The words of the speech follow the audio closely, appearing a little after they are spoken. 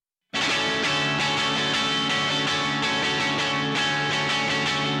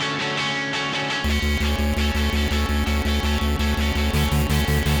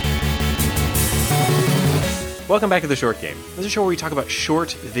Welcome back to The Short Game. This is a show where we talk about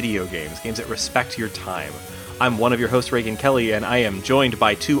short video games, games that respect your time. I'm one of your hosts, Reagan Kelly, and I am joined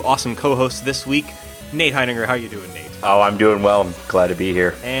by two awesome co-hosts this week. Nate Heininger, how you doing, Nate? Oh, I'm doing well. I'm glad to be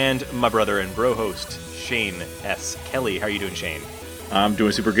here. And my brother and bro host, Shane S. Kelly. How are you doing, Shane? I'm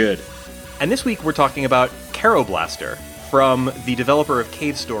doing super good. And this week we're talking about Kero Blaster from the developer of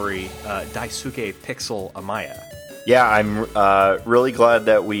Cave Story, Daisuke Pixel Amaya. Yeah, I'm really glad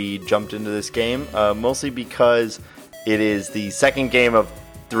that we jumped into this game, mostly because it is the second game of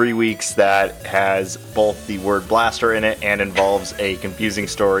 3 weeks that has both the word blaster in it and involves a confusing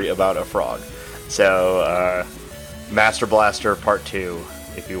story about a frog. So, Master Blaster Part 2,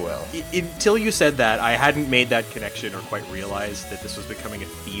 if you will. Until you said that, I hadn't made that connection or quite realized that this was becoming a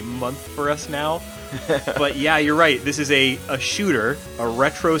theme month for us now. But yeah, you're right. This is a shooter, a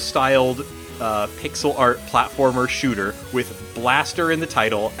retro-styled pixel art platformer shooter with Blaster in the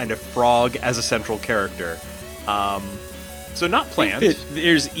title and a frog as a central character. So not planned.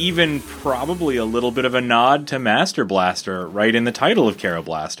 There's even probably a little bit of a nod to Master Blaster right in the title of Kero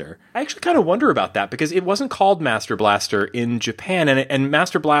Blaster. I actually kind of wonder about that because it wasn't called Master Blaster in Japan, and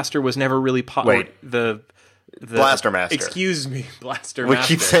Master Blaster was never really Wait. the Blaster Master. Excuse me, Blaster Master. We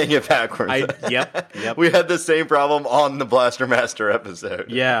keep saying it backwards. Yep. We had the same problem on the Blaster Master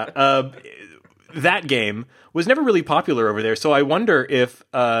episode. Yeah. That game was never really popular over there, so I wonder if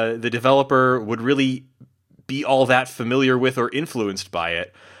the developer would really be all that familiar with or influenced by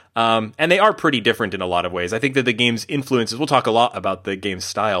it. And they are pretty different in a lot of ways. I think that the game's influences, we'll talk a lot about the game's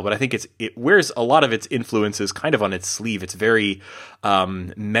style, but I think it wears a lot of its influences kind of on its sleeve. It's very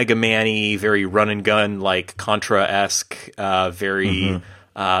Mega Man-y, very run and gun, like Contra-esque, very...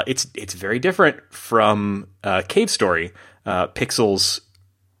 It's very different from Cave Story, Pixel's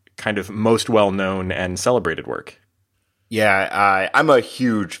kind of most well-known and celebrated work. Yeah, I'm a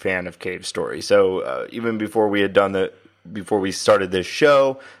huge fan of Cave Story. So even before we started this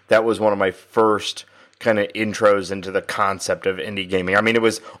show, that was one of my first kind of intros into the concept of indie gaming. I mean, it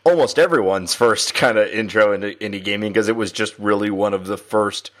was almost everyone's first kind of intro into indie gaming because it was just really one of the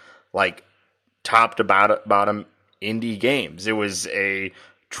first, like, top to bottom indie games. It was a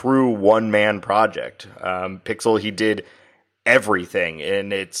true one-man project. Pixel, he did everything,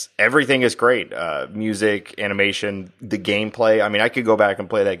 and everything is great. Music, animation, the gameplay. I mean, I could go back and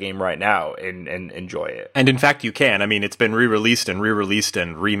play that game right now and enjoy it. And in fact, you can. I mean, it's been re-released and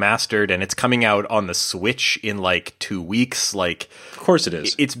remastered, and it's coming out on the Switch in like 2 weeks. Like, of course it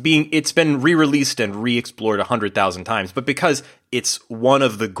is. It's been re-released and re-explored 100,000 times, but because it's one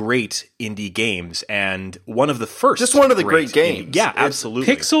of the great indie games and one of the first, just one of the great games. Yeah,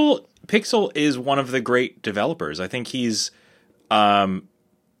 absolutely. Pixel is one of the great developers. I think I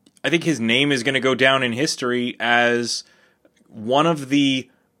think his name is going to go down in history as one of the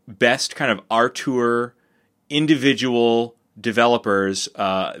best kind of auteur individual developers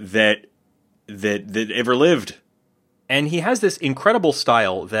that ever lived. And he has this incredible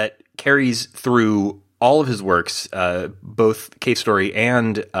style that carries through all of his works, both Cave Story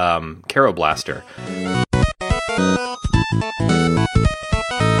and Kero Blaster.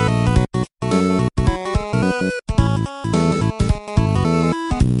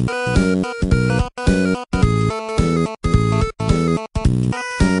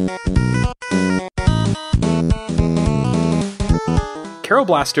 Kero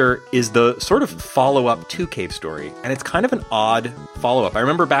Blaster is the sort of follow-up to Cave Story, and it's kind of an odd follow-up. I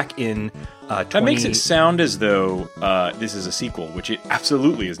remember back in That makes it sound as though this is a sequel, which it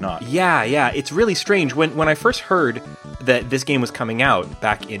absolutely is not. Yeah, it's really strange. When I first heard that this game was coming out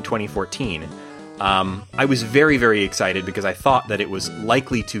back in 2014, I was very, very excited because I thought that it was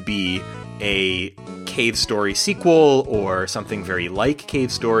likely to be a Cave Story sequel or something very like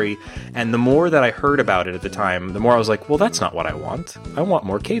Cave Story. And the more that I heard about it at the time, the more I was like, well, that's not what I want. I want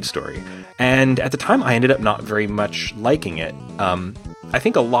more Cave Story. And at the time, I ended up not very much liking it. I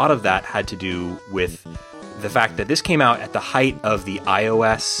think a lot of that had to do with the fact that this came out at the height of the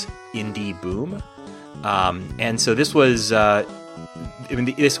iOS indie boom. And so this was...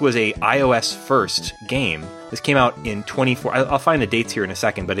 this was a iOS first game. This came out in 2014. I'll find the dates here in a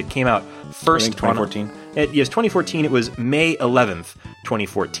second, but it came out first. I think 2014. Yes, 2014. It was May 11th,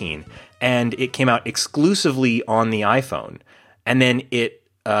 2014, and it came out exclusively on the iPhone. And then it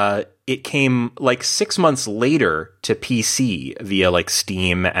came like 6 months later to PC via like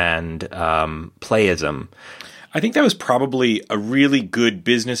Steam and Playism. I think that was probably a really good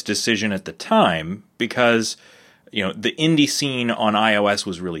business decision at the time because, you know, the indie scene on iOS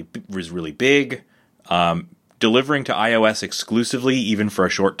was really big. Delivering to iOS exclusively, even for a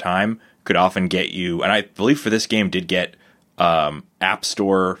short time, could often get you, and I believe for this game did get App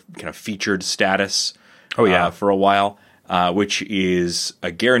Store kind of featured status, for a while, which is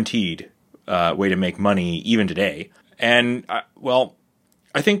a guaranteed way to make money even today. And,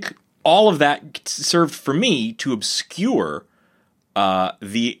 I think all of that served for me to obscure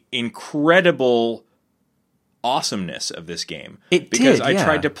the incredible awesomeness of this game. Because I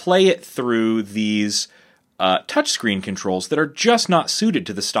tried to play it through these touchscreen controls that are just not suited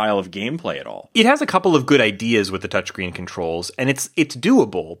to the style of gameplay at all. It has a couple of good ideas with the touchscreen controls, and it's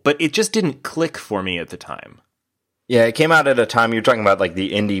doable, but it just didn't click for me at the time. Yeah, it came out at a time, you're talking about like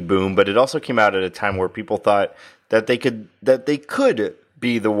the indie boom, but it also came out at a time where people thought that they could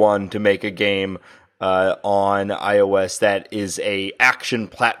be the one to make a game on iOS that is a action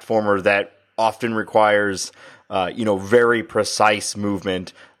platformer that often requires very precise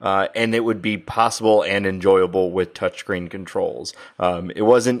movement, and it would be possible and enjoyable with touchscreen controls. It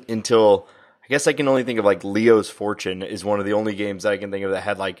wasn't until, I guess I can only think of like Leo's Fortune is one of the only games I can think of that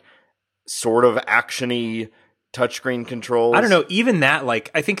had like sort of action-y touchscreen controls. I don't know, even that,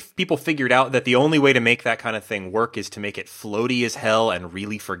 like, I think people figured out that the only way to make that kind of thing work is to make it floaty as hell and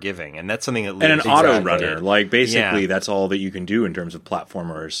really forgiving, and that's something that Leo and an auto runner, like, basically that's all that you can do in terms of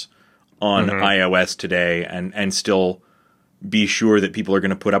platformers on iOS today, and still be sure that people are going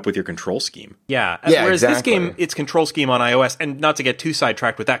to put up with your control scheme. Yeah, whereas this game, its control scheme on iOS, and not to get too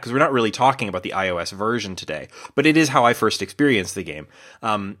sidetracked with that, because we're not really talking about the iOS version today, but it is how I first experienced the game.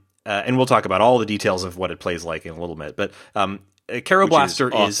 And we'll talk about all the details of what it plays like in a little bit. But Kero Blaster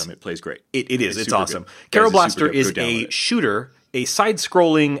is awesome. It plays great. It is. It's awesome. Kero Blaster is a shooter, a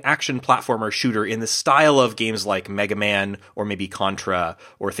side-scrolling action platformer shooter in the style of games like Mega Man or maybe Contra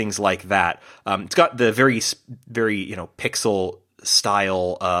or things like that. It's got the very, very pixel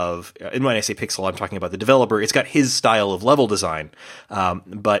style of, and when I say pixel, I'm talking about the developer. It's got his style of level design,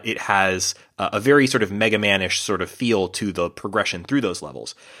 but it has a very sort of Mega Man-ish sort of feel to the progression through those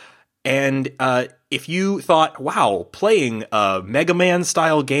levels. And if you thought, wow, playing a Mega Man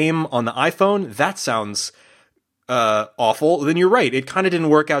style game on the iPhone, that sounds awful, then you're right. It kind of didn't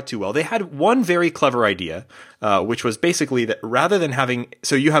work out too well. They had one very clever idea, which was basically that rather than having,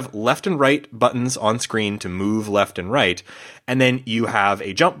 so you have left and right buttons on screen to move left and right, and then you have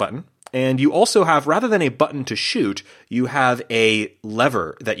a jump button. And you also have, rather than a button to shoot, you have a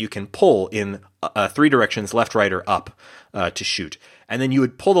lever that you can pull in 3 directions, left, right, or up, to shoot. And then you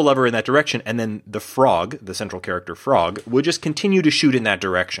would pull the lever in that direction, and then the frog, the central character frog, would just continue to shoot in that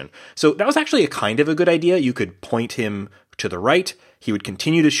direction. So that was actually a kind of a good idea. You could point him to the right, he would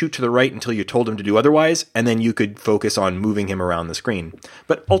continue to shoot to the right until you told him to do otherwise, and then you could focus on moving him around the screen.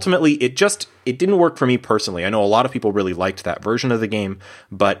 But ultimately, it didn't work for me personally. I know a lot of people really liked that version of the game,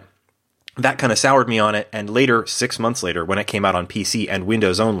 but that kind of soured me on it, and later, 6 months later, when it came out on PC and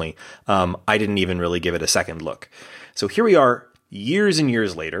Windows only, I didn't even really give it a second look. So here we are, years and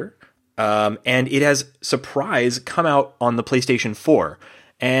years later, and it has, surprise, come out on the PlayStation 4.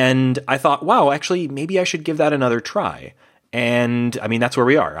 And I thought, wow, actually, maybe I should give that another try. And, I mean, that's where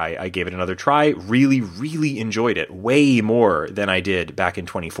we are. I gave it another try, really, really enjoyed it, way more than I did back in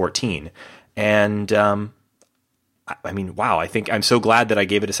 2014. And, I mean, wow, I think I'm so glad that I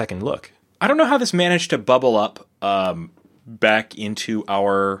gave it a second look. I don't know how this managed to bubble up back into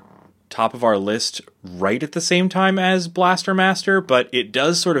our top of our list right at the same time as Blaster Master, but it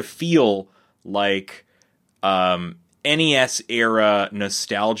does sort of feel like NES era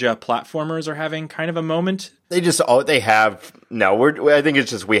nostalgia platformers are having kind of a moment. I think it's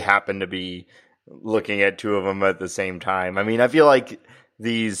just we happen to be looking at two of them at the same time. I mean, I feel like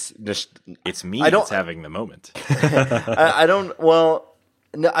these it's me that's having the moment.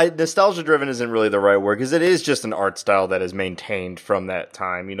 Nostalgia driven isn't really the right word, because it is just an art style that is maintained from that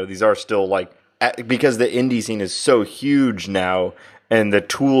time. These are still because the indie scene is so huge now, and the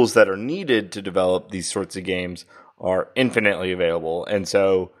tools that are needed to develop these sorts of games are infinitely available. And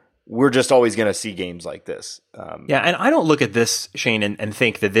so we're just always going to see games like this. Yeah, and I don't look at this, Shane, and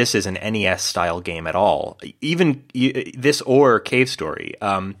think that this is an NES-style game at all. Even this or Cave Story.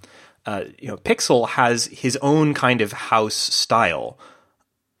 Pixel has his own kind of house style.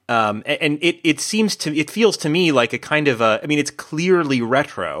 And it feels to me like a kind of it's clearly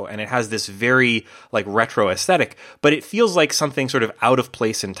retro, and it has this very retro aesthetic, but it feels like something sort of out of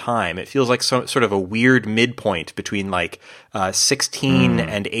place in time. It feels like some sort of a weird midpoint between 16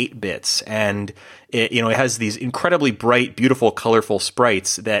 and 8 bits. And it has these incredibly bright, beautiful, colorful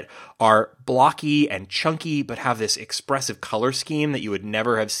sprites that are blocky and chunky, but have this expressive color scheme that you would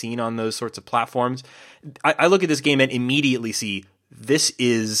never have seen on those sorts of platforms. I look at this game and immediately see, this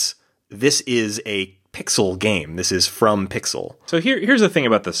is a Pixel game. This is from Pixel. So here's the thing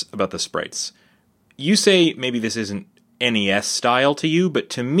about the sprites. You say maybe this isn't NES style to you, but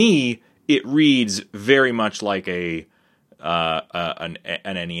to me, it reads very much like an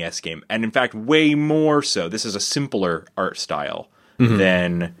NES game, and in fact, way more so. This is a simpler art style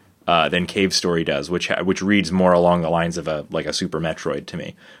than Cave Story does, which reads more along the lines of a Super Metroid to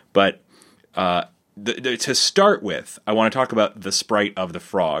me. But to start with, I want to talk about the sprite of the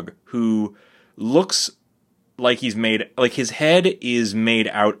frog, who looks like his head is made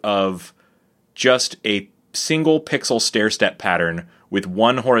out of just a single pixel stair-step pattern with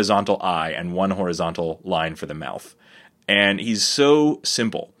one horizontal eye and one horizontal line for the mouth. And he's so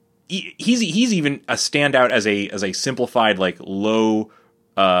simple. He's even a standout as a simplified, like low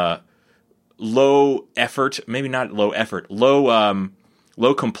effort, maybe not low effort,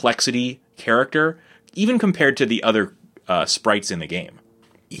 low complexity character, even compared to the other sprites in the game.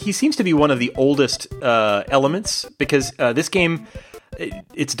 He seems to be one of the oldest elements, because this game,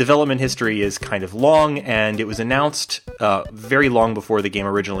 its development history is kind of long, and it was announced very long before the game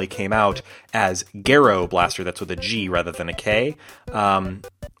originally came out as Kero Blaster. That's with a G rather than a K. I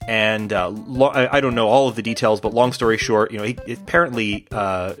don't know all of the details, but long story short, apparently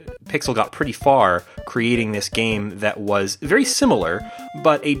Pixel got pretty far creating this game that was very similar,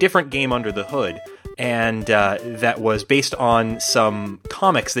 but a different game under the hood. And that was based on some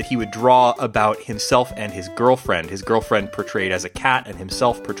comics that he would draw about himself and his girlfriend. His girlfriend portrayed as a cat and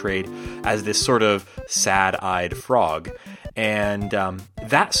himself portrayed as this sort of sad-eyed frog. And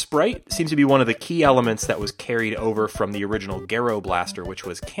that sprite seems to be one of the key elements that was carried over from the original Kero Blaster, which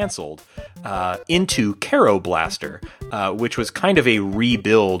was canceled, into Kero Blaster, which was kind of a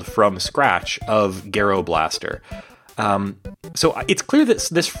rebuild from scratch of Kero Blaster. So it's clear that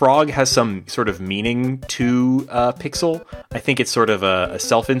this frog has some sort of meaning to Pixel. I think it's sort of a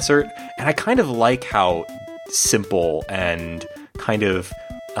self-insert, and I kind of like how simple and kind of,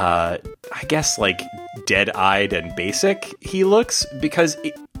 I guess, like dead-eyed and basic he looks, because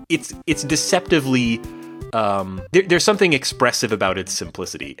it's deceptively. There's something expressive about its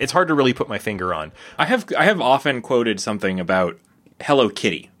simplicity. It's hard to really put my finger on. I have often quoted something about Hello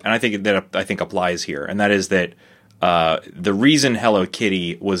Kitty, and I think applies here, and that is that. The reason Hello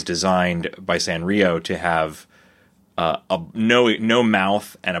Kitty was designed by Sanrio to have no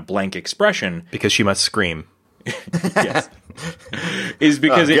mouth and a blank expression, because she must scream, yes, is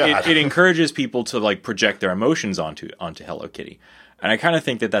because it encourages people to like project their emotions onto Hello Kitty, and I kind of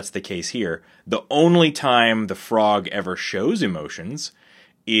think that that's the case here. The only time the frog ever shows emotions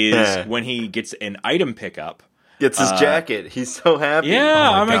is when he gets an item pickup. Gets his jacket. He's so happy.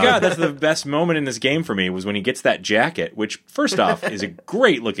 Yeah, oh my God. That's the best moment in this game for me, was when he gets that jacket, which, first off, is a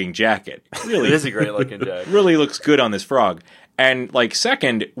great-looking jacket. Really, it is a great-looking jacket. Really looks good on this frog. And,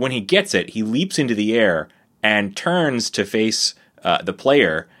 second, when he gets it, he leaps into the air and turns to face the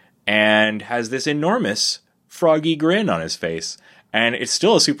player and has this enormous froggy grin on his face. And it's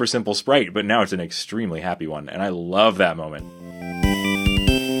still a super simple sprite, but now it's an extremely happy one. And I love that moment.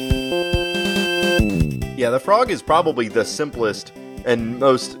 Yeah, the frog is probably the simplest and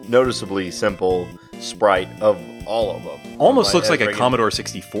most noticeably simple sprite of all of them. Almost looks like a Commodore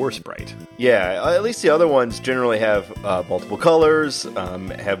 64 sprite. Yeah, at least the other ones generally have multiple colors,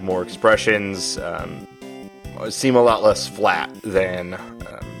 have more expressions, seem a lot less flat than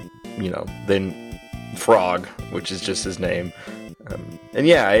Frog, which is just his name. And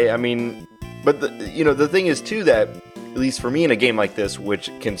yeah, I mean, but the thing is too that, at least for me in a game like this, which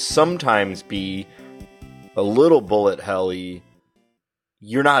can sometimes be a little bullet helly,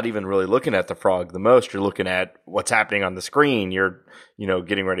 you're not even really looking at the frog the most. You're looking at what's happening on the screen. You're,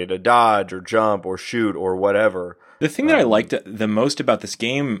 getting ready to dodge or jump or shoot or whatever. The thing that I liked the most about this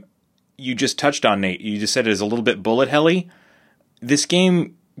game, you just touched on, Nate. You just said it is a little bit bullet helly. This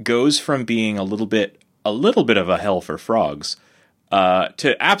game goes from being a little bit of a hell for frogs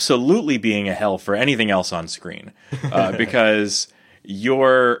to absolutely being a hell for anything else on screen, because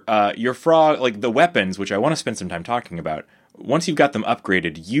your frog, like the weapons, which I want to spend some time talking about, once you've got them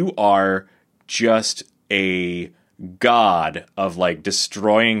upgraded, you are just a god of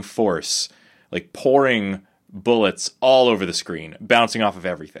destroying force, pouring bullets all over the screen, bouncing off of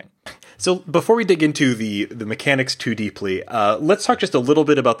everything. So before we dig into the mechanics too deeply, let's talk just a little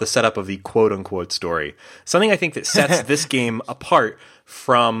bit about the setup of the quote-unquote story. Something I think that sets this game apart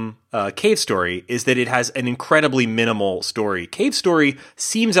from Cave Story is that it has an incredibly minimal story. Cave Story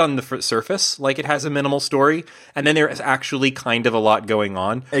seems on the surface like it has a minimal story, and then there is actually kind of a lot going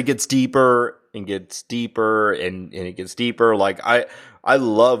on. It gets deeper and gets deeper and it gets deeper. I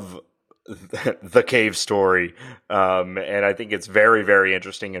love the Cave Story, and I think it's very, very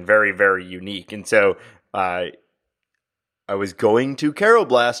interesting and very, very unique. And so I was going to Kero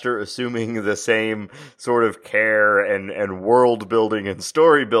Blaster, assuming the same sort of care and world building and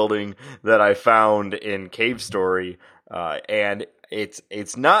story building that I found in Cave Story, and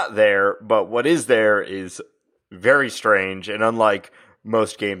it's not there. But what is there is very strange and unlike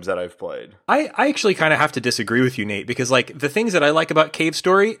most games that I've played. I actually kind of have to disagree with you, Nate, because like the things that I like about Cave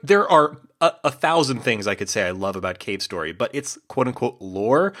Story, there are a thousand things I could say I love about Cave Story, but it's quote unquote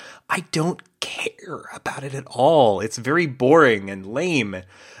lore. I don't care about it at all. It's very boring and lame.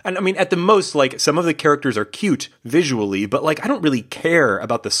 And I mean, at the most, like some of the characters are cute visually, but like I don't really care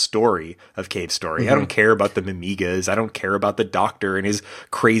about the story of Cave Story. I don't care about the Mimigas. I don't care about the doctor and his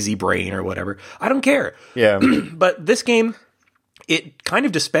crazy brain or whatever. I don't care. Yeah. But this game, it kind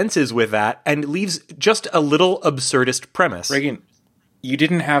of dispenses with that and leaves just a little absurdist premise. Reagan, you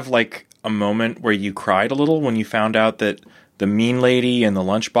didn't have like a moment where you cried a little when you found out that the mean lady and the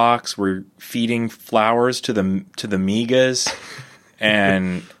lunchbox were feeding flowers to the Migas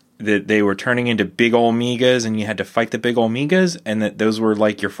and that they were turning into big ol' Migas and you had to fight the big ol' Migas and that those were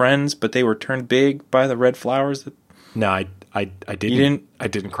like your friends, but they were turned big by the red flowers? No, I didn't. I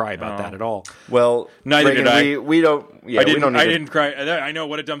didn't cry about that at all. Well, neither did I. We don't. Yeah, I didn't. We don't need I didn't cry. I know,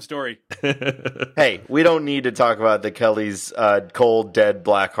 what a dumb story. Hey, we don't need to talk about the Kelly's cold, dead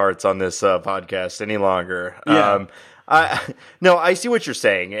black hearts on this podcast any longer. Yeah. I see what you're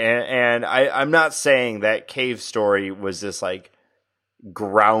saying, and I'm not saying that Cave Story was this like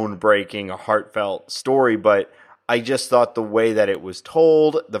groundbreaking, heartfelt story, but I just thought the way that it was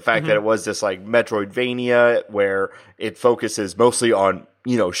told, the fact that it was this like Metroidvania where it focuses mostly on,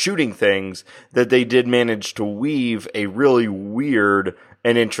 shooting things, that they did manage to weave a really weird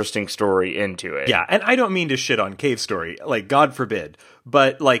and interesting story into it. Yeah, and I don't mean to shit on Cave Story, like, God forbid.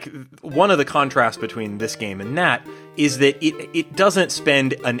 But, like, one of the contrasts between this game and that is that it doesn't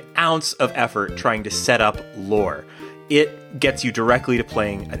spend an ounce of effort trying to set up lore. It gets you directly to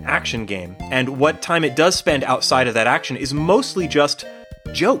playing an action game. And what time it does spend outside of that action is mostly just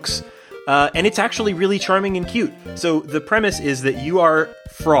jokes. And it's actually really charming and cute. So the premise is that you are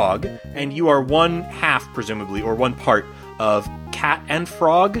Frog, and you are one half, presumably, or one part of Cat and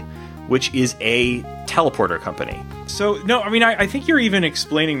Frog, which is a teleporter company. So, no, I mean, I think you're even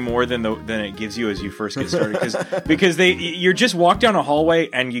explaining more than it gives you as you first get started. Because you're just walk down a hallway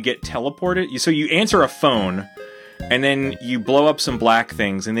and you get teleported. So you answer a phone, and then you blow up some black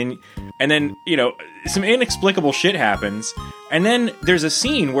things, and then some inexplicable shit happens, and then there's a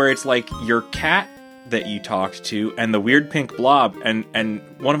scene where it's like your cat that you talked to and the weird pink blob, and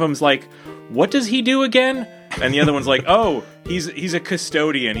one of them's like, what does he do again? And the other one's like, oh, he's a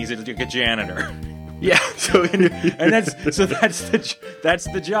custodian, he's like a janitor. Yeah, that's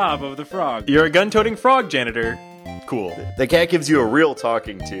the job of the frog. You're a gun-toting frog janitor. Cool. The cat gives you a real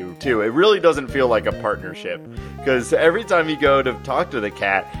talking to, too. It really doesn't feel like a partnership, because every time you go to talk to the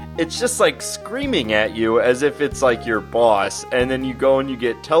cat, it's just like screaming at you as if it's like your boss, and then you go and you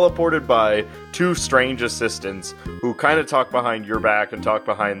get teleported by two strange assistants who kind of talk behind your back and talk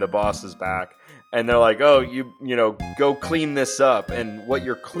behind the boss's back, and they're like, oh, you go clean this up, and what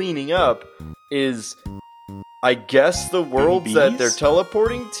you're cleaning up is, I guess, the worlds that they're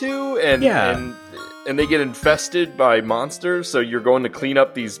teleporting to, and they get infested by monsters, so you're going to clean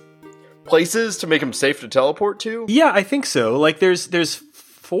up these places to make them safe to teleport to? Yeah, I think so. Like, there's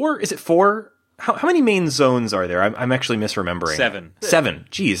 4? Is it 4? How many main zones are there? I'm actually misremembering. 7. 7.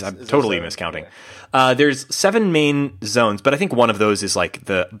 Jeez, I'm totally miscounting. Yeah. There's 7 main zones, but I think one of those is like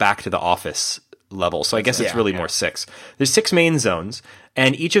the back to the office level, so I guess it's really more 6. There's 6 main zones,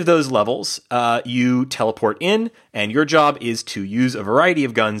 and each of those levels, you teleport in, and your job is to use a variety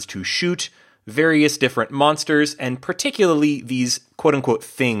of guns to shoot various different monsters, and particularly these quote-unquote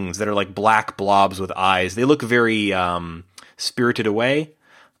things that are like black blobs with eyes. They look very Spirited Away.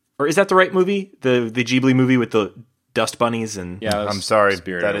 Or is that the right movie? The Ghibli movie with the dust bunnies? And yeah, I'm sorry.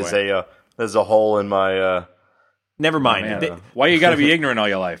 That is a hole in my... Never mind. Why you gotta be ignorant all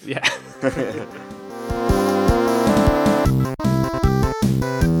your life? Yeah.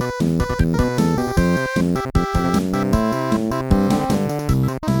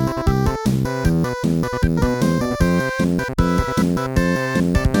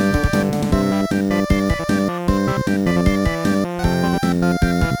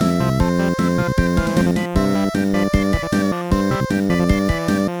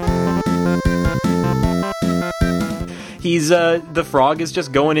 The frog is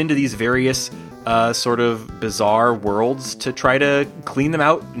just going into these various sort of bizarre worlds to try to clean them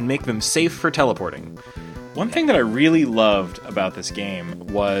out and make them safe for teleporting. One thing that I really loved about this game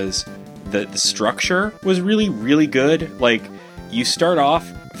was the structure was really, really good. Like, you start off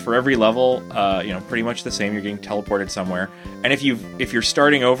for every level, pretty much the same. You're getting teleported somewhere, and if you're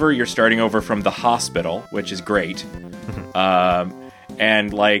starting over from the hospital, which is great.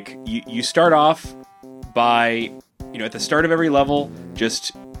 And like you start off by, at the start of every level,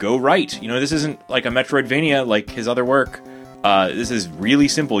 just go right. This isn't like a Metroidvania like his other work. This is really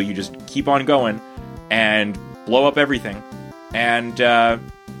simple. You just keep on going and blow up everything. And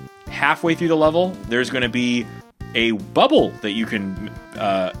halfway through the level, there's going to be a bubble that you can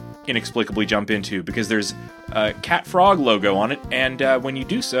inexplicably jump into because there's a cat frog logo on it. And when you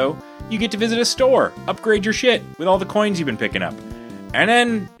do so, you get to visit a store, upgrade your shit with all the coins you've been picking up. And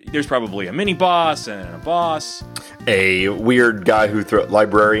then there's probably a mini boss and a boss. A weird guy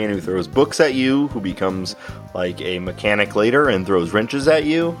librarian who throws books at you, who becomes like a mechanic later and throws wrenches at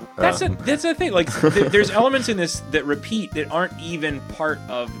you. That's the thing. Like, there's elements in this that repeat that aren't even part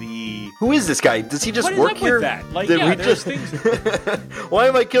of the. Who is this guy? Does he just work here? With that? Like, there's things. Why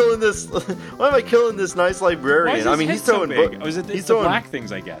am I killing this? Why am I killing this nice librarian? Why is he's throwing books. It's the black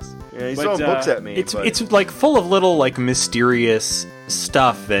things, I guess. Yeah, he's throwing books at me. It's like full of little like mysterious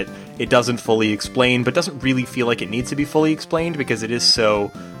stuff that it doesn't fully explain, but doesn't really feel like it needs to be fully explained because it is so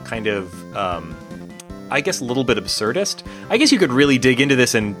kind of, I guess, a little bit absurdist. I guess you could really dig into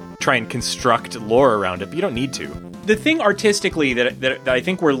this and try and construct lore around it, but you don't need to. The thing artistically that I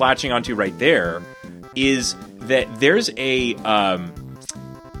think we're latching onto right there is that there's a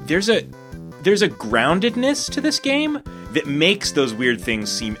groundedness to this game that makes those weird things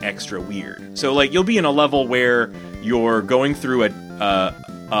seem extra weird. So, like, you'll be in a level where you're going through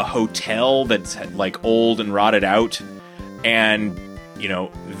a hotel that's like old and rotted out, and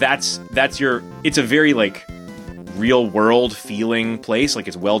it's a very like real world feeling place. Like,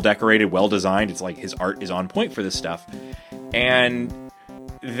 it's well decorated, well designed. It's like his art is on point for this stuff. And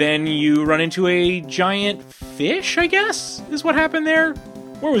then you run into a giant fish, I guess is what happened there.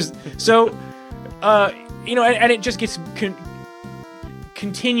 And it just gets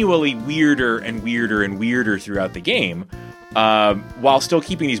continually weirder and weirder and weirder throughout the game, while still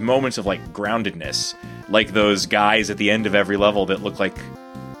keeping these moments of like groundedness, like those guys at the end of every level that look like,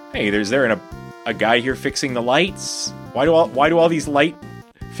 hey, there's a guy here fixing the lights. Why do all these light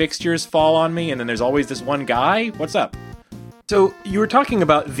fixtures fall on me? And then there's always this one guy. What's up? So you were talking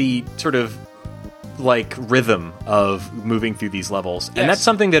about the sort of like rhythm of moving through these levels. Yes. And that's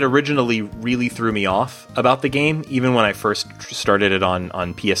something that originally really threw me off about the game, even when I first started it on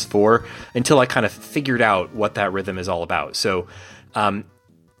PS4, until I kind of figured out what that rhythm is all about. So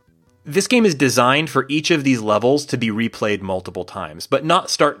this game is designed for each of these levels to be replayed multiple times, but not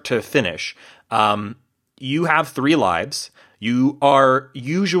start to finish. You have 3 lives. You are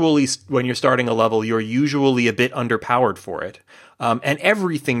usually, when you're starting a level, you're usually a bit underpowered for it. And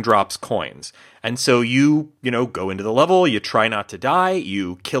everything drops coins. And so you go into the level, you try not to die,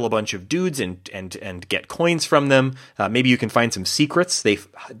 you kill a bunch of dudes and get coins from them. Maybe you can find some secrets. They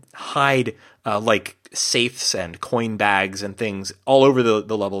hide like safes and coin bags and things all over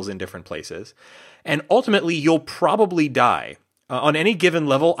the levels in different places. And ultimately, you'll probably die. On any given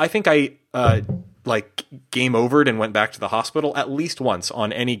level, I think I game overed and went back to the hospital at least once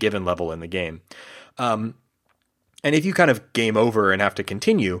on any given level in the game. And if you kind of game over and have to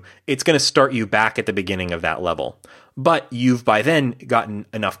continue, it's going to start you back at the beginning of that level. But you've by then gotten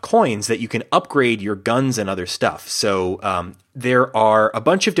enough coins that you can upgrade your guns and other stuff. So there are a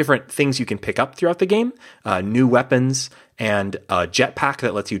bunch of different things you can pick up throughout the game. New weapons and a jetpack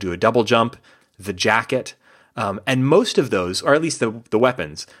that lets you do a double jump, the jacket. And most of those, or at least the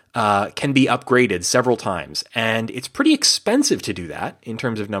weapons, can be upgraded several times. And it's pretty expensive to do that in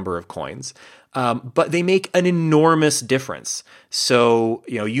terms of number of coins. But they make an enormous difference. So,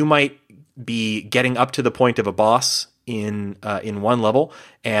 you might be getting up to the point of a boss in one level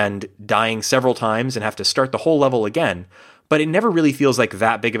and dying several times and have to start the whole level again. But it never really feels like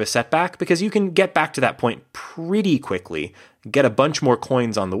that big of a setback because you can get back to that point pretty quickly, get a bunch more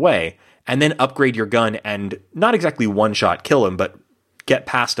coins on the way, and then upgrade your gun and not exactly one-shot kill him, but get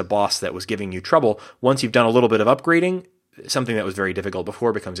past a boss that was giving you trouble. Once you've done a little bit of upgrading, something that was very difficult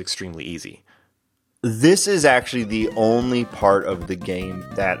before becomes extremely easy. This is actually the only part of the game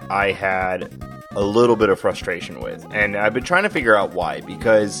that I had a little bit of frustration with. And I've been trying to figure out why,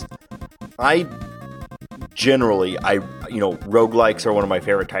 because roguelikes are one of my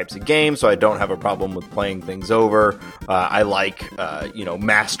favorite types of games, so I don't have a problem with playing things over. I like,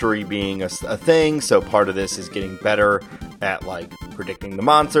 mastery being a thing, so part of this is getting better at, like, predicting the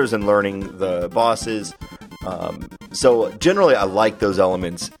monsters and learning the bosses. So generally I like those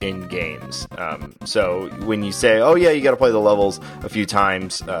elements in games. So when you say, oh yeah, you got to play the levels a few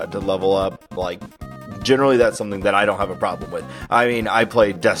times to level up, like, generally that's something that I don't have a problem with. I mean, I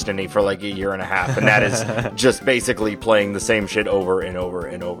played Destiny for like a year and a half, and that is just basically playing the same shit over and over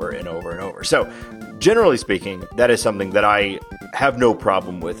and over and over and over. So, generally speaking, that is something that I have no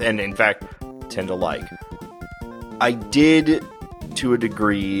problem with, and in fact, tend to like. I did, to a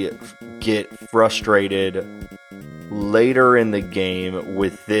degree, get frustrated later in the game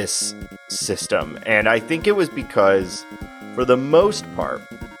with this system, and I think it was because, for the most part,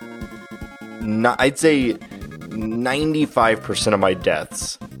 I'd say 95% of my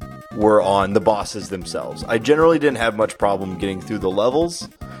deaths were on the bosses themselves. I generally didn't have much problem getting through the levels,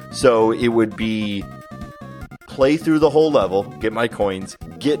 so it would be play through the whole level, get my coins,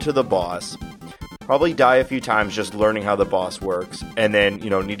 get to the boss, probably die a few times just learning how the boss works, and then,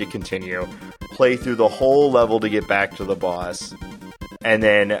 need to continue, play through the whole level to get back to the boss. And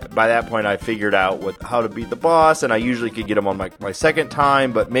then by that point, I figured out how to beat the boss, and I usually could get him on my second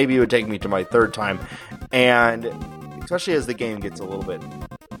time, but maybe it would take me to my third time. And especially as the game gets a little bit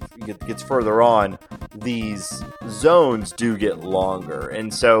gets further on, these zones do get longer.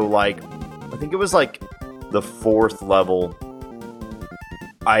 And so, I think it was the fourth level,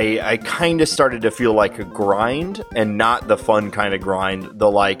 I kind of started to feel like a grind, and not the fun kind of grind.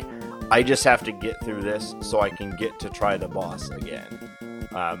 I just have to get through this so I can get to try the boss again.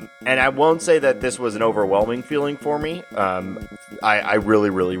 And I won't say that this was an overwhelming feeling for me. I really,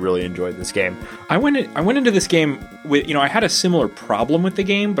 really, really enjoyed this game. I went into this game with, I had a similar problem with the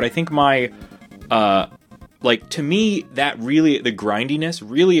game, but I think my, to me, that really, the grindiness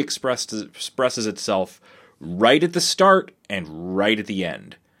really expresses itself right at the start and right at the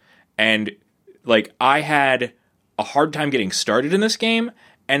end. And, I had a hard time getting started in this game,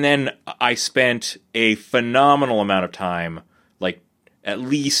 and then I spent a phenomenal amount of time, at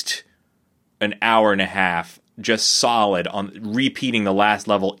least an hour and a half, just solid on repeating the last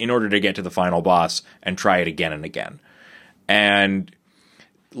level in order to get to the final boss and try it again and again. And,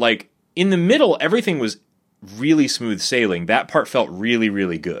 in the middle, everything was really smooth sailing. That part felt really,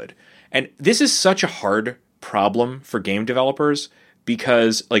 really good. And this is such a hard problem for game developers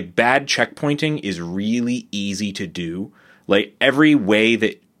because, bad checkpointing is really easy to do. Every way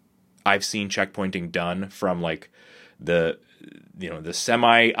that I've seen checkpointing done, from the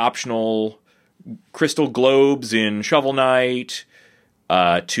semi-optional crystal globes in Shovel Knight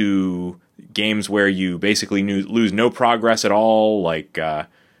to games where you basically lose no progress at all,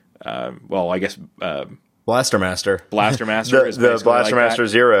 Blaster Master. Blaster Master is the Blaster Master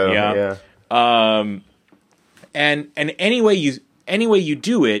Zero. Yeah. And any way you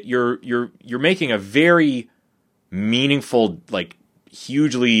do it, you're making a very meaningful,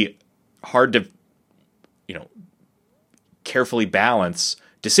 hugely hard to carefully balance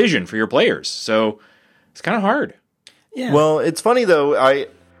decision for your players. So it's kind of hard. Yeah. Well, it's funny though.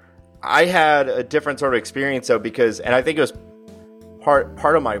 I had a different sort of experience though, and I think it was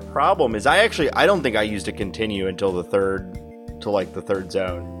part of my problem is I don't think I used to continue until the third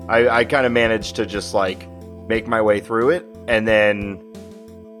zone. I kind of managed to just make my way through it, and then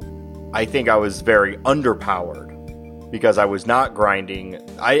I think I was very underpowered because I was not grinding.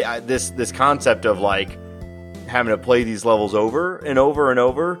 This concept of having to play these levels over and over and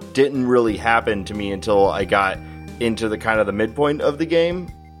over didn't really happen to me until I got into the kind of the midpoint of the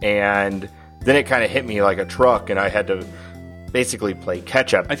game, and then it kind of hit me like a truck, and I had to basically play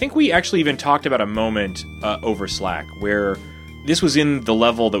catch up. I think we actually even talked about a moment over Slack where this was in the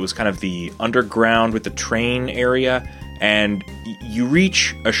level that was kind of the underground with the train area, and you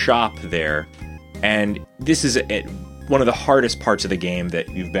reach a shop there, and this is one of the hardest parts of the game that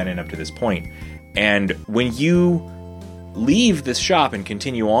you've been in up to this point. And when you leave this shop and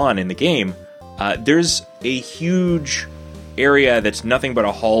continue on in the game, there's a huge area that's nothing but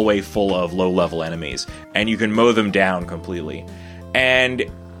a hallway full of low-level enemies, and you can mow them down completely. And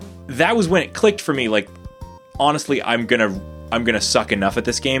that was when it clicked for me, honestly, I'm gonna suck enough at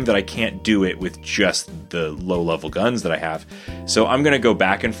this game that I can't do it with just the low-level guns that I have. So I'm gonna go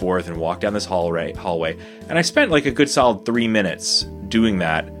back and forth and walk down this hallway, and I spent a good solid 3 minutes doing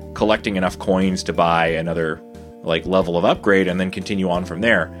that, collecting enough coins to buy another level of upgrade and then continue on from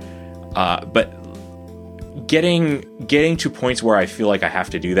there. But getting to points where I feel like I have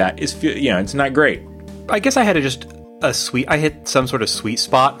to do that is, it's not great. I guess I had I hit some sort of sweet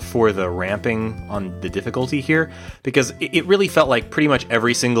spot for the ramping on the difficulty here, because it really felt like pretty much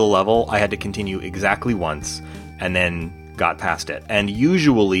every single level I had to continue exactly once and then got past it. And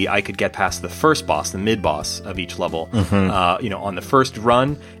usually I could get past the first boss, the mid-boss of each level, on the first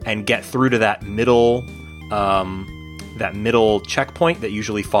run, and get through to that middle checkpoint that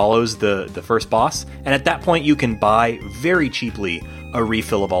usually follows the first boss. And at that point you can buy very cheaply a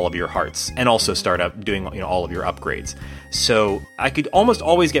refill of all of your hearts, and also start up doing all of your upgrades. So I could almost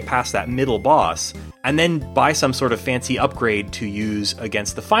always get past that middle boss, and then buy some sort of fancy upgrade to use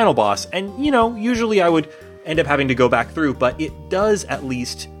against the final boss. And usually I would end up having to go back through, but it does at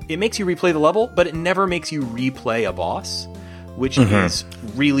least, it makes you replay the level, but it never makes you replay a boss, which is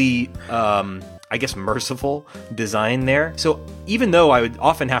really, I guess, merciful design there. So even though I would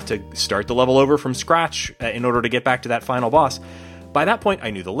often have to start the level over from scratch in order to get back to that final boss, by that point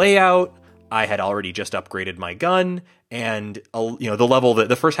I knew the layout, I had already just upgraded my gun, and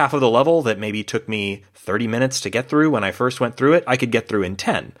the first half of the level that maybe took me 30 minutes to get through when I first went through it, I could get through in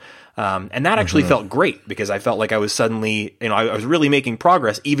 10. And that actually felt great, because I felt like I was suddenly, I was really making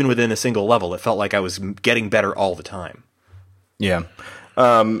progress even within a single level. It felt like I was getting better all the time. Yeah.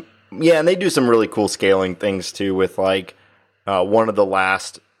 Yeah, and they do some really cool scaling things too with like one of the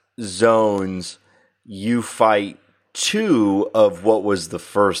last zones, you fight 2 of what was the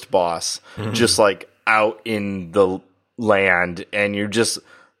first boss, just like out in the land, and you just,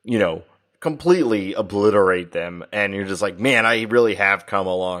 completely obliterate them, and you're just like, man, I really have come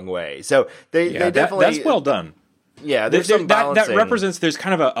a long way. So they definitely... That's well done. Yeah, there's some balancing. That represents, there's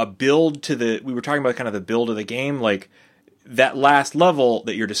kind of a build to we were talking about kind of the build of the game, like that last level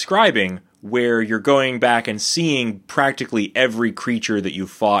that you're describing, where you're going back and seeing practically every creature that you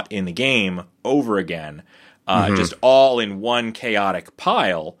fought in the game over again, just all in one chaotic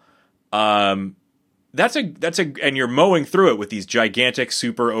pile. And you're mowing through it with these gigantic,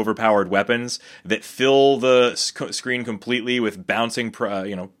 super overpowered weapons that fill the screen completely with bouncing,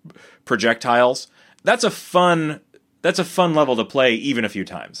 projectiles. That's a fun level to play even a few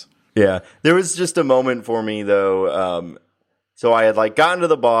times. Yeah, there was just a moment for me though. So I had like gotten to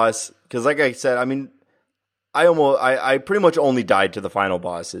the boss, because like I said, I mean, I pretty much only died to the final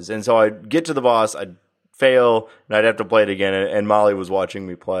bosses, and so I'd get to the boss, I'd fail, and I'd have to play it again. And Molly was watching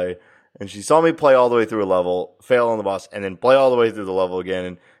me play, and she saw me play all the way through a level, fail on the boss, and then play all the way through the level again.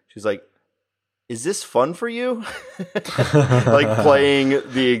 And she's like, "Is this fun for you?" Like playing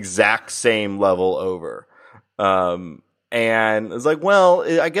the exact same level over. And it's like, well,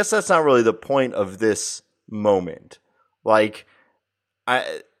 I guess that's not really the point of this moment. Like,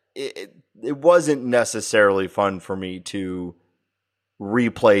 it wasn't necessarily fun for me to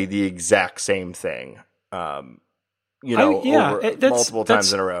replay the exact same thing, multiple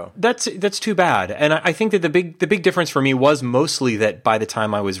times in a row. That's too bad. And I think that the big difference for me was mostly that by the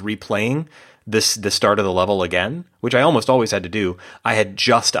time I was replaying the start of the level again, which I almost always had to do, I had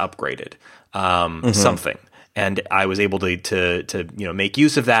just upgraded something. And I was able to make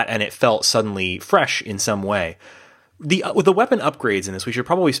use of that, and it felt suddenly fresh in some way. With the weapon upgrades in this, we should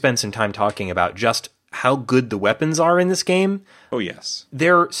probably spend some time talking about just how good the weapons are in this game. Oh, yes.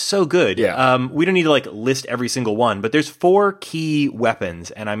 They're so good. Yeah. We don't need to list every single one, but there's 4 key weapons,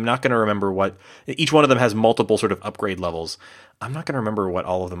 and I'm not going to remember what... Each one of them has multiple sort of upgrade levels. I'm not going to remember what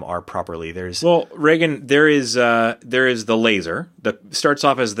all of them are properly. Well, Reagan, there is the laser that starts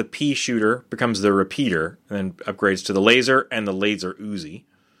off as the pea shooter, becomes the repeater, and then upgrades to the laser and the laser Uzi.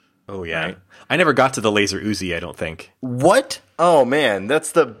 Oh, yeah. Right? I never got to the laser Uzi, I don't think. What? Oh, man,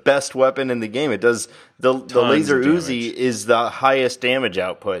 that's the best weapon in the game. It does... The laser Uzi is the highest damage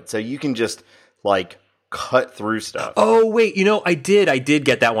output, so you can just, cut through stuff. Oh, wait, I did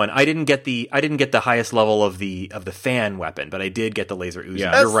get that one. I didn't get the highest level of the fan weapon, but I did get the laser Uzi.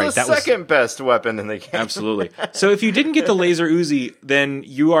 Yeah, You're right. That's the second best weapon in the game. Absolutely. So if you didn't get the laser Uzi, then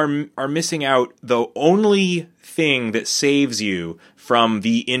you are missing out the only thing that saves you from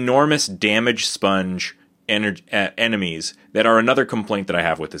the enormous damage sponge enemies that are another complaint that I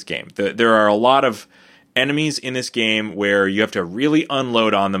have with this game. There are a lot of enemies in this game where you have to really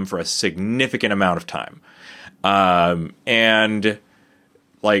unload on them for a significant amount of time. The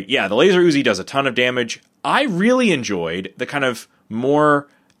laser Uzi does a ton of damage. I really enjoyed the kind of more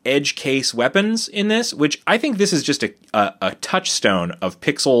edge case weapons in this, which I think this is just a touchstone of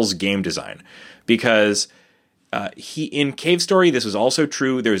Pixel's game design, because in Cave Story, this was also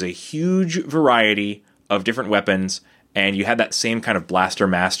true. There's a huge variety of different weapons, and you had that same kind of blaster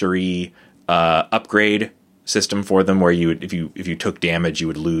mastery upgrade system for them, where you would, if you took damage, you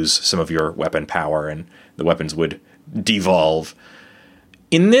would lose some of your weapon power, and the weapons would devolve.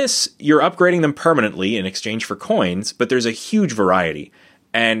 In this, you're upgrading them permanently in exchange for coins, but there's a huge variety,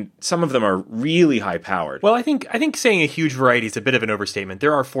 and some of them are really high powered. Well, I think saying a huge variety is a bit of an overstatement.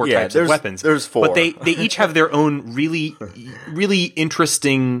 There are 4 types of weapons. There's 4, but they each have their own really really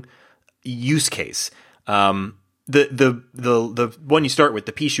interesting use case. The one you start with,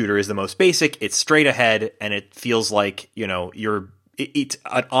 the pea shooter, is the most basic. It's straight ahead, and it feels like it's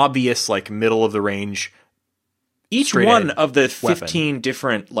an obvious middle of the range each one of the 15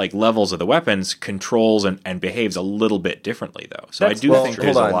 different like levels of the weapons controls and behaves a little bit differently, though. So I do think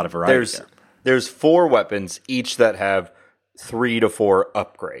there's a lot of variety there. There's 4 weapons, each that have 3 to 4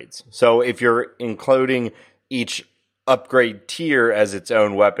 upgrades. So if you're including each upgrade tier as its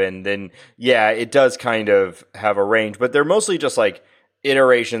own weapon, then yeah, it does kind of have a range, but they're mostly just like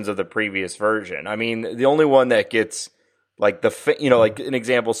iterations of the previous version. I mean, the only one that gets like like an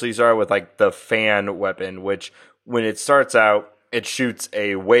example, so you start with like the fan weapon, which when it starts out, it shoots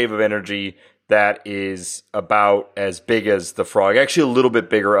a wave of energy that is about as big as the frog, actually a little bit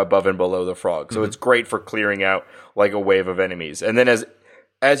bigger above and below the frog. So it's great for clearing out like a wave of enemies. And then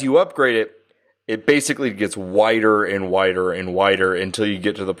as you upgrade it, it basically gets wider and wider and wider until you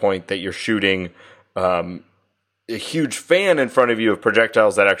get to the point that you're shooting a huge fan in front of you of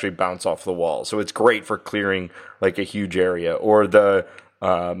projectiles that actually bounce off the wall. So it's great for clearing like a huge area. Or the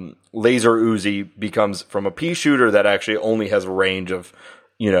laser Uzi becomes from a pea shooter that actually only has a range of,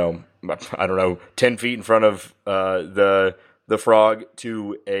 10 feet in front of the frog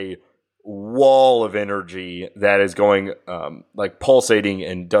to a wall of energy that is going like pulsating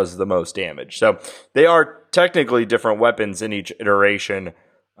and does the most damage. So they are technically different weapons in each iteration,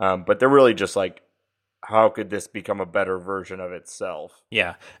 but they're really just like, how could this become a better version of itself?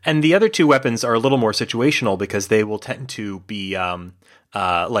 Yeah. And the other 2 weapons are a little more situational because they will tend to be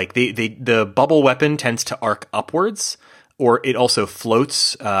like the bubble weapon tends to arc upwards, or it also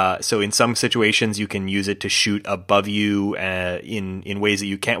floats. So in some situations you can use it to shoot above you in ways that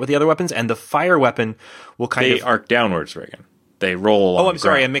you can't with the other weapons. And the fire weapon will kind of arc downwards, Reagan. They roll along. Oh, I'm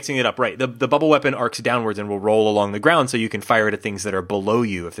sorry, I'm mixing it up. Right. The bubble weapon arcs downwards and will roll along the ground, so you can fire it at things that are below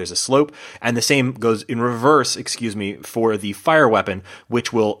you if there's a slope. And the same goes in reverse, for the fire weapon,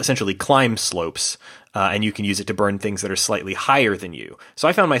 which will essentially climb slopes, and you can use it to burn things that are slightly higher than you. So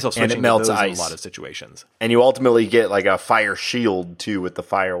I found myself switching to those in a lot of situations. And you ultimately get like a fire shield too with the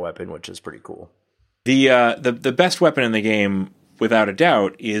fire weapon, which is pretty cool. The best weapon in the game, without a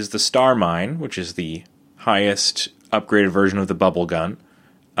doubt, is the Star Mine, which is the highest upgraded version of the bubble gun,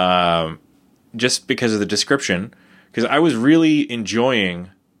 just because of the description, because I was really enjoying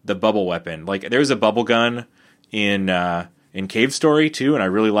the bubble weapon. Like, there's a bubble gun in Cave Story too, and I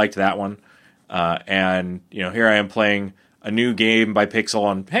really liked that one. And here I am playing a new game by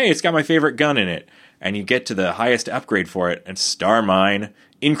Pixel, and hey, it's got my favorite gun in it. And you get to the highest upgrade for it, and Star Mine,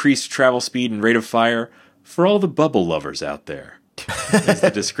 increased travel speed and rate of fire for all the bubble lovers out there. Is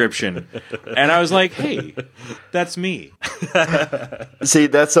the description. And I was like, hey, that's me. See,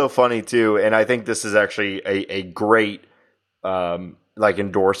 that's so funny too, and I think this is actually a great like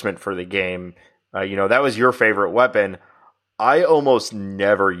endorsement for the game. That was your favorite weapon. I almost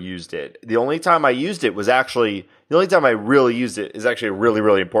never used it. The only time I really used it is actually a really,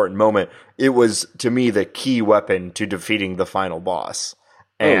 really important moment. It was, to me, the key weapon to defeating the final boss.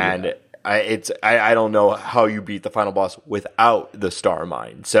 And yeah. I don't know how you beat the final boss without the Star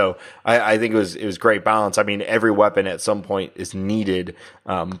Mine. So I think it was great balance. I mean, every weapon at some point is needed,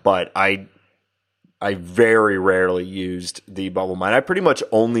 but I very rarely used the bubble mine. I pretty much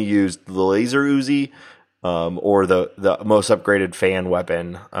only used the laser Uzi, or the most upgraded fan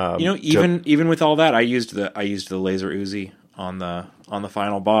weapon. Even with all that, I used the laser Uzi on the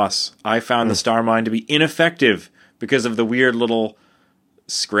final boss. I found the Star Mine to be ineffective because of the weird little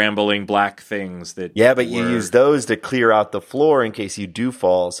scrambling black things that. Yeah, but you use those to clear out the floor in case you do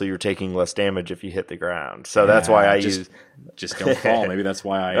fall, so you're taking less damage if you hit the ground. So that's why I use. Just don't fall. Maybe that's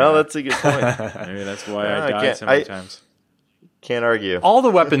why I. Well, that's a good point. Maybe that's why I died so many times. Can't argue. All the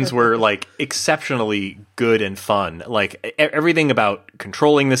weapons were like exceptionally good and fun. Like everything about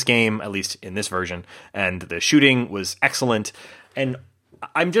controlling this game, at least in this version, and the shooting was excellent. And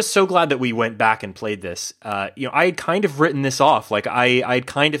I'm just so glad that we went back and played this. I had kind of written this off. Like I'd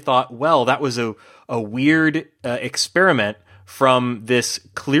kind of thought, well, that was a weird experiment from this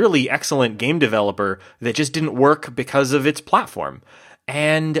clearly excellent game developer that just didn't work because of its platform.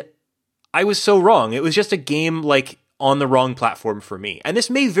 And I was so wrong. It was just a game like on the wrong platform for me. And this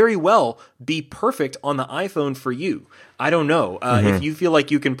may very well be perfect on the iPhone for you. I don't know. If you feel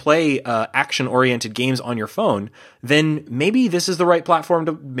like you can play action-oriented games on your phone, then maybe this is the right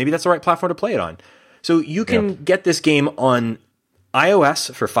platform maybe that's the right platform to play it on. So you can get this game on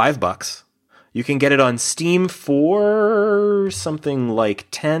iOS for $5. You can get it on Steam for something like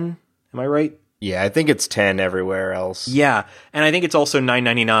 10. Am I right? Yeah, I think it's 10 everywhere else. Yeah, and I think it's also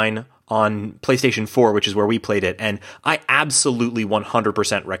 $9.99 on PlayStation 4, which is where we played it. And I absolutely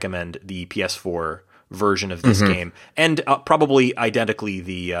 100% recommend the PS4 version of this game, and probably identically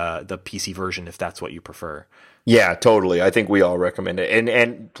the PC version if that's what you prefer. Yeah, totally. I think we all recommend it.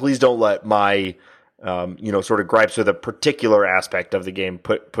 And please don't let my sort of gripes with a particular aspect of the game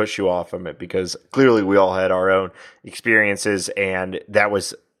push you off from it, because clearly we all had our own experiences, and that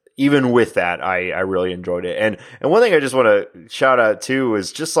was, even with that, I really enjoyed it. And one thing I just want to shout out too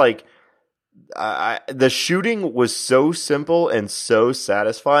is just like, the shooting was so simple and so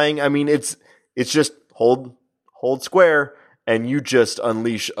satisfying. I mean, it's just hold square and you just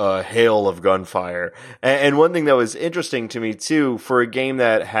unleash a hail of gunfire. And one thing that was interesting to me too, for a game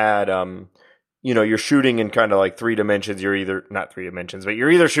that had, you're shooting in kind of like 3 dimensions. You're either not 3 dimensions, but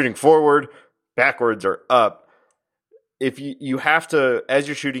you're either shooting forward, backwards, or up. If you have to, as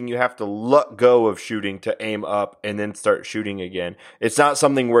you're shooting, you have to let go of shooting to aim up and then start shooting again. It's not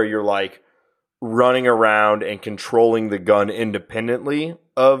something where you're like running around and controlling the gun independently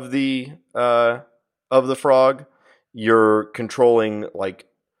of the frog. You're controlling, like,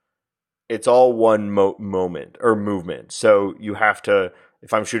 it's all one moment or movement. So you have to,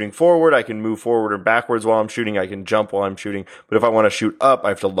 if I'm shooting forward, I can move forward or backwards while I'm shooting. I can jump while I'm shooting. But if I want to shoot up, I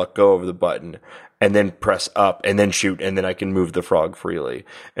have to let go of the button and then press up and then shoot, and then I can move the frog freely.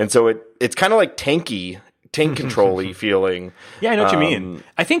 And so it's kind of like tank control-y feeling. Yeah, I know what you mean.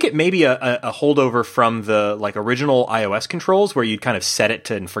 I think it may be a holdover from the like original iOS controls, where you'd kind of set it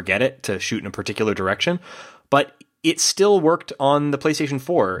to and forget it to shoot in a particular direction. But it still worked on the PlayStation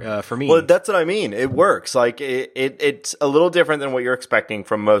 4 for me. Well, that's what I mean. It works. Like it's a little different than what you're expecting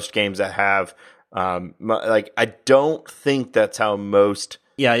from most games that have. Like, I don't think that's how most.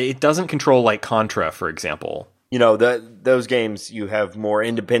 Yeah, it doesn't control like Contra, for example. Those games, you have more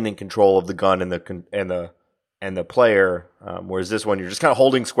independent control of the gun and the player, whereas this one, you're just kind of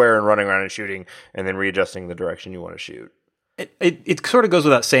holding square and running around and shooting, and then readjusting the direction you want to shoot. It sort of goes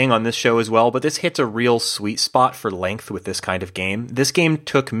without saying on this show as well, but this hits a real sweet spot for length with this kind of game. This game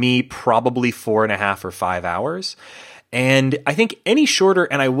took me probably 4.5 or 5 hours, and I think any shorter,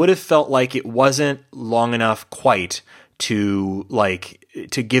 and I would have felt like it wasn't long enough quite to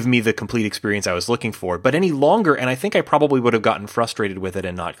give me the complete experience I was looking for. But any longer, and I think I probably would have gotten frustrated with it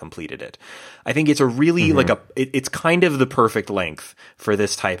and not completed it. I think it's a really it's kind of the perfect length for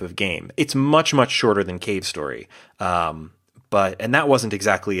this type of game. It's much, much shorter than Cave Story. And that wasn't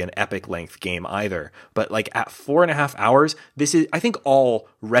exactly an epic length game either. But like at 4.5 hours, this is, I think all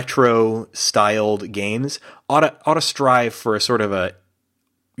retro styled games ought to strive for a sort of a,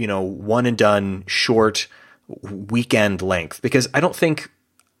 one and done short weekend length, because I don't think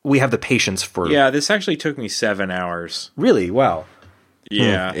we have the patience for. Yeah, this actually took me 7 hours. Really? Wow.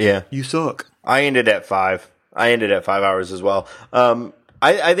 Yeah. Yeah. You suck. I ended at 5. I ended at 5 hours as well.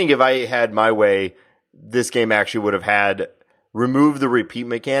 I think if I had my way, this game actually would have had remove the repeat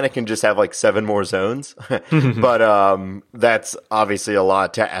mechanic and just have like 7 more zones. But that's obviously a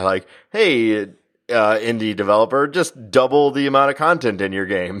lot to like, hey, indie developer, just double the amount of content in your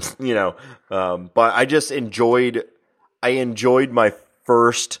games, but I just enjoyed my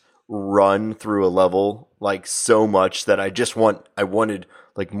first run through a level like so much that I wanted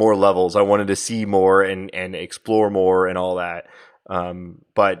like more levels. I wanted to see more and explore more and all that.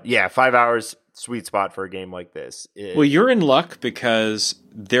 But yeah, 5 hours, sweet spot for a game like this. Well, you're in luck because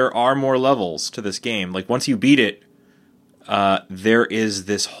there are more levels to this game. Like once you beat it, there is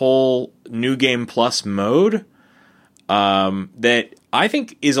this whole New Game Plus mode that I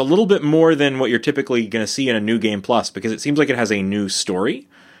think is a little bit more than what you're typically going to see in a New Game Plus, because it seems like it has a new story.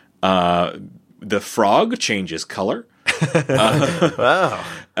 The frog changes color. Wow.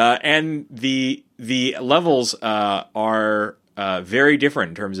 And the levels are very different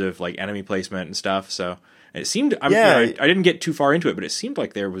in terms of like enemy placement and stuff. So it seemed I didn't get too far into it, but it seemed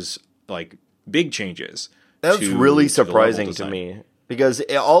like there was like big changes. That's really surprising to me, because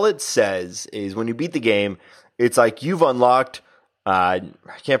all it says is when you beat the game, it's like you've unlocked. I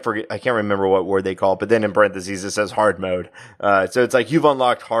can't remember what word they call it, but then in parentheses it says hard mode. So it's like you've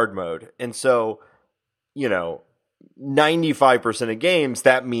unlocked hard mode, and so 95% of games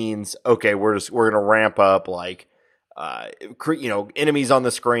that means okay, we're gonna ramp up like enemies on the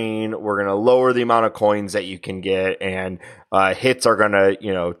screen. We're gonna lower the amount of coins that you can get, and hits are gonna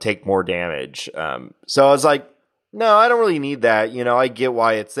take more damage. So I was like, no, I don't really need that. I get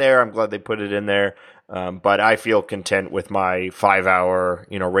why it's there. I'm glad they put it in there. But I feel content with my 5 hour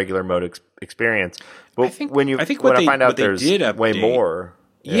regular mode experience. But I find out there's way more.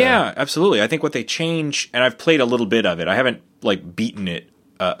 Yeah, absolutely. I think what they change, and I've played a little bit of it. I haven't like beaten it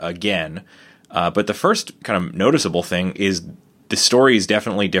again. But the first kind of noticeable thing is the story is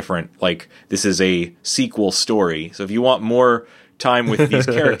definitely different. Like, this is a sequel story. So if you want more time with these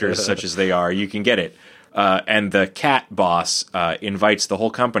characters, such as they are, you can get it. And the cat boss invites the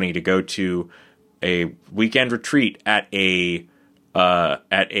whole company to go to a weekend retreat at a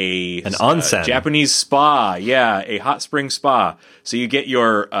at an onsen Japanese spa. Yeah, a hot spring spa. So you get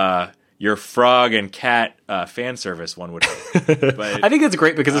your frog and cat fan service, one would hope. But I think that's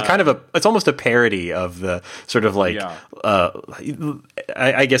great because it's kind of it's almost a parody of the sort of like,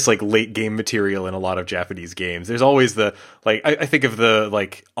 I guess like late game material in a lot of Japanese games. There's always the, like, I think of the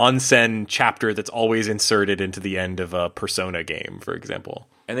like onsen chapter that's always inserted into the end of a Persona game, for example.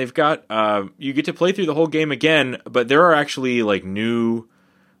 And they've got, you get to play through the whole game again, but there are actually like new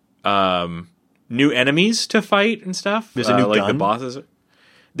enemies to fight and stuff. There's a new like gun? the bosses.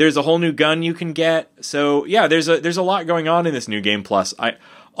 There's a whole new gun you can get. So yeah, there's a lot going on in this new game. Plus,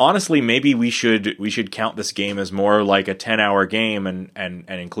 honestly, maybe we should count this game as more like a 10-hour game and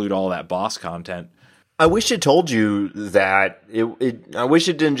include all that boss content. I wish it told you that. I wish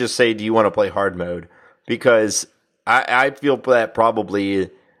it didn't just say, "Do you want to play hard mode?" Because I feel that probably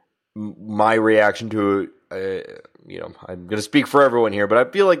my reaction to I'm going to speak for everyone here, but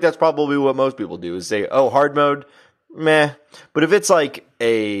I feel like that's probably what most people do is say, "Oh, hard mode, meh." But if it's like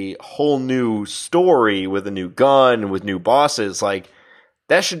a whole new story with a new gun, with new bosses, like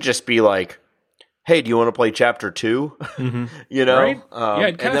that should just be like, "Hey, do you want to play chapter 2?" Mm-hmm. You know? Right? Yeah,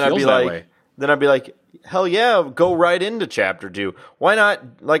 it kind of feels that way. Then I'd be like, hell yeah, go right into chapter 2. Why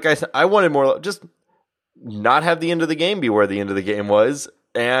not? Like I said, I wanted more, just not have the end of the game be where the end of the game was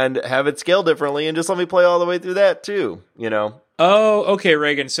and have it scale differently and just let me play all the way through that too, you know? Oh, okay,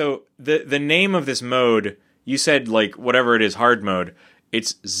 Reagan. So the name of this mode, you said like whatever it is, hard mode.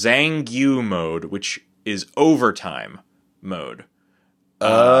 It's Zangyu mode, which is overtime mode.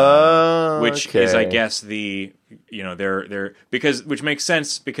 Which is, I guess, the they're because which makes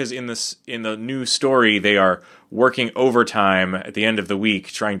sense because in the new story they are working overtime at the end of the week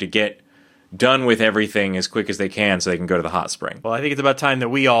trying to get done with everything as quick as they can so they can go to the hot spring. Well, I think it's about time that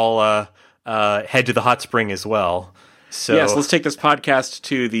we all head to the hot spring as well. So yes, let's take this podcast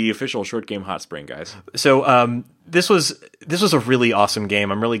to the official short game hot spring, guys. So this was a really awesome game.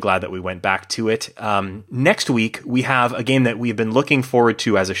 I'm really glad that we went back to it. Next week we have a game that we've been looking forward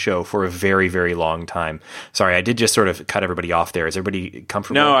to as a show for a very, very long time. Sorry, I did just sort of cut everybody off there. Is everybody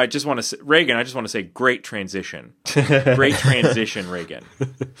comfortable? No, I just want to say, Reagan. I just want to say, great transition, great transition, Reagan.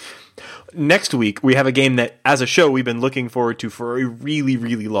 Next week, we have a game that, as a show, we've been looking forward to for a really,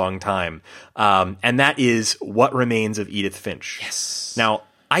 really long time. And that is What Remains of Edith Finch. Yes. Now,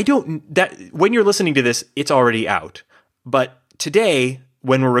 when you're listening to this, it's already out. But today,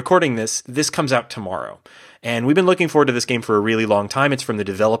 when we're recording this comes out tomorrow. And we've been looking forward to this game for a really long time. It's from the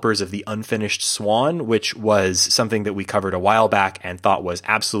developers of The Unfinished Swan, which was something that we covered a while back and thought was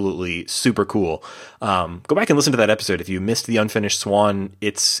absolutely super cool. Go back and listen to that episode if you missed The Unfinished Swan.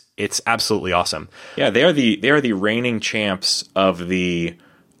 It's absolutely awesome. Yeah, they are the reigning champs of the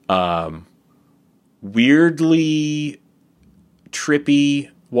weirdly trippy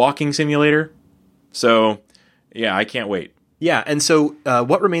walking simulator. So, yeah, I can't wait. Yeah, and so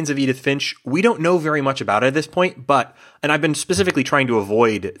What Remains of Edith Finch, we don't know very much about it at this point, and I've been specifically trying to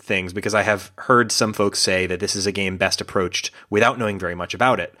avoid things because I have heard some folks say that this is a game best approached without knowing very much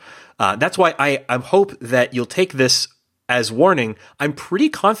about it. That's why I hope that you'll take this as warning. I'm pretty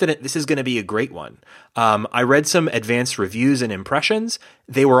confident this is going to be a great one. I read some advanced reviews and impressions.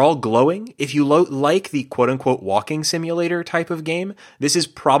 They were all glowing. If you like the quote-unquote walking simulator type of game, this is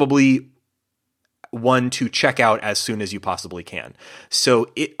probably one to check out as soon as you possibly can.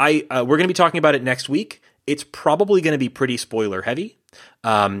 So we're going to be talking about it next week. It's probably going to be pretty spoiler heavy.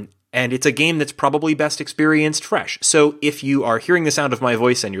 And it's a game that's probably best experienced fresh. So if you are hearing the sound of my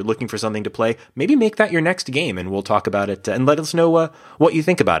voice and you're looking for something to play, maybe make that your next game and we'll talk about it and let us know what you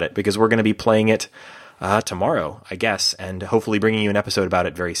think about it, because we're going to be playing it tomorrow, I guess, and hopefully bringing you an episode about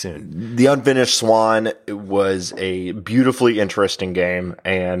it very soon. The Unfinished Swan was a beautifully interesting game,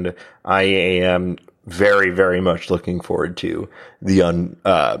 and I am very, very much looking forward to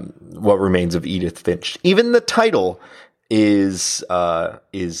What Remains of Edith Finch. Even the title is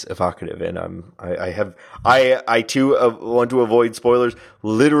evocative, and I too want to avoid spoilers.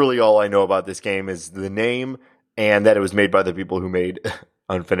 Literally, all I know about this game is the name and that it was made by the people who made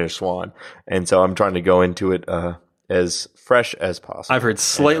Unfinished Swan, and so I'm trying to go into it as fresh as possible. I've heard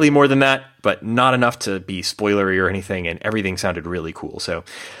slightly more than that, but not enough to be spoilery or anything, and everything sounded really cool. So,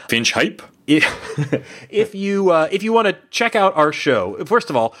 Finch hype. If you want to check out our show, first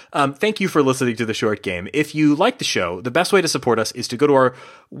of all, thank you for listening to The Short Game. If you like the show, the best way to support us is to go to our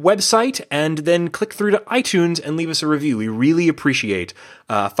website and then click through to iTunes and leave us a review. We really appreciate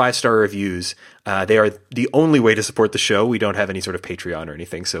 5-star reviews. They are the only way to support the show. We don't have any sort of Patreon or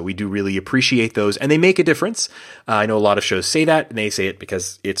anything, so we do really appreciate those, and they make a difference. I know a lot of shows say that, and they say it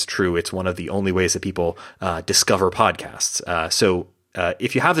because it's true. It's one of the only ways that people discover podcasts. So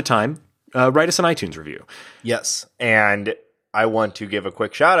if you have the time, write us an iTunes review. Yes, and I want to give a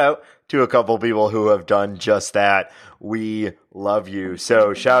quick shout out to a couple people who have done just that. We love you.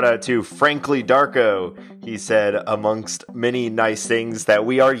 So shout out to Frankly Darko. He said, amongst many nice things, that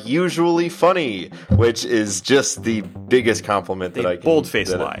we are usually funny, which is just the biggest compliment that I can.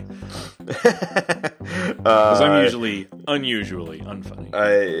 Bold-faced lie. Because I'm usually unusually unfunny.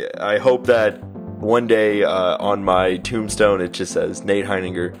 I hope that one day on my tombstone it just says Nate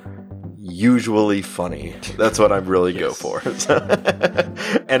Heininger, usually funny. That's what I'm really go for.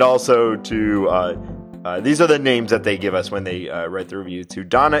 And also to these are the names that they give us when they write the review. To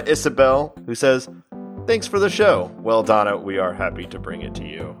Donna Isabel, who says, thanks for the show. Well, Donna, we are happy to bring it to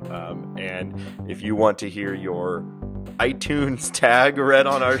you. And if you want to hear your iTunes tag read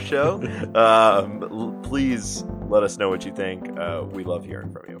on our show, please let us know what you think. We love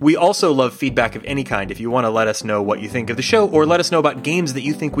hearing from you. We also love feedback of any kind. If you want to let us know what you think of the show, or let us know about games that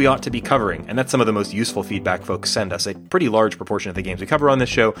you think we ought to be covering. And that's some of the most useful feedback folks send us. A pretty large proportion of the games we cover on this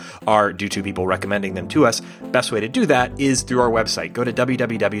show are due to people recommending them to us. Best way to do that is through our website. Go to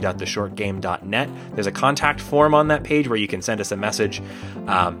www.theshortgame.net. There's a contact form on that page where you can send us a message.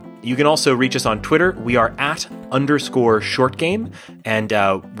 You can also reach us on Twitter. We are @_shortgame, and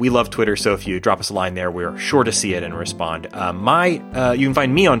we love Twitter, so if you drop us a line there, we're sure to see it and respond. You can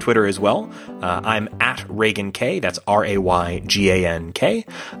find me on Twitter as well. I'm @RaganK, that's RayGanK.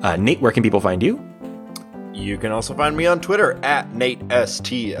 Nate, where can people find you? You can also find me on Twitter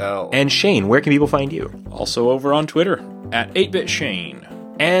 @NateSTL. And Shane, where can people find you? Also over on Twitter @8BitShane.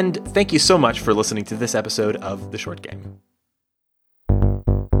 And thank you so much for listening to this episode of The Short Game.